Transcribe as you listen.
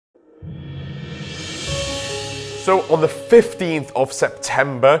So on the 15th of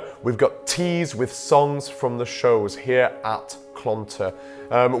September, we've got teas with songs from the shows here at Clonta.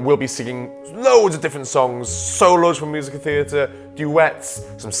 We'll be singing loads of different songs, solos from musical theatre, duets,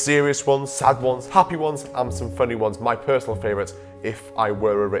 some serious ones, sad ones, happy ones, and some funny ones. My personal favourite, If I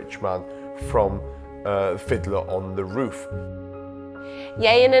Were a Rich Man, from Fiddler on the Roof.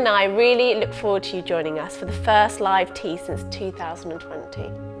 Ieuan and I really look forward to you joining us for the first live tea since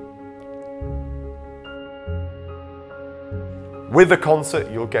 2020. With the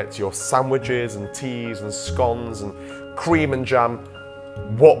concert, you'll get your sandwiches and teas and scones and cream and jam.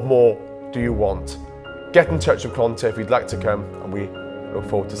 What more do you want? Get in touch with Clonta if you'd like to come, and we look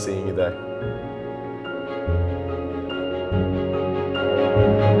forward to seeing you there.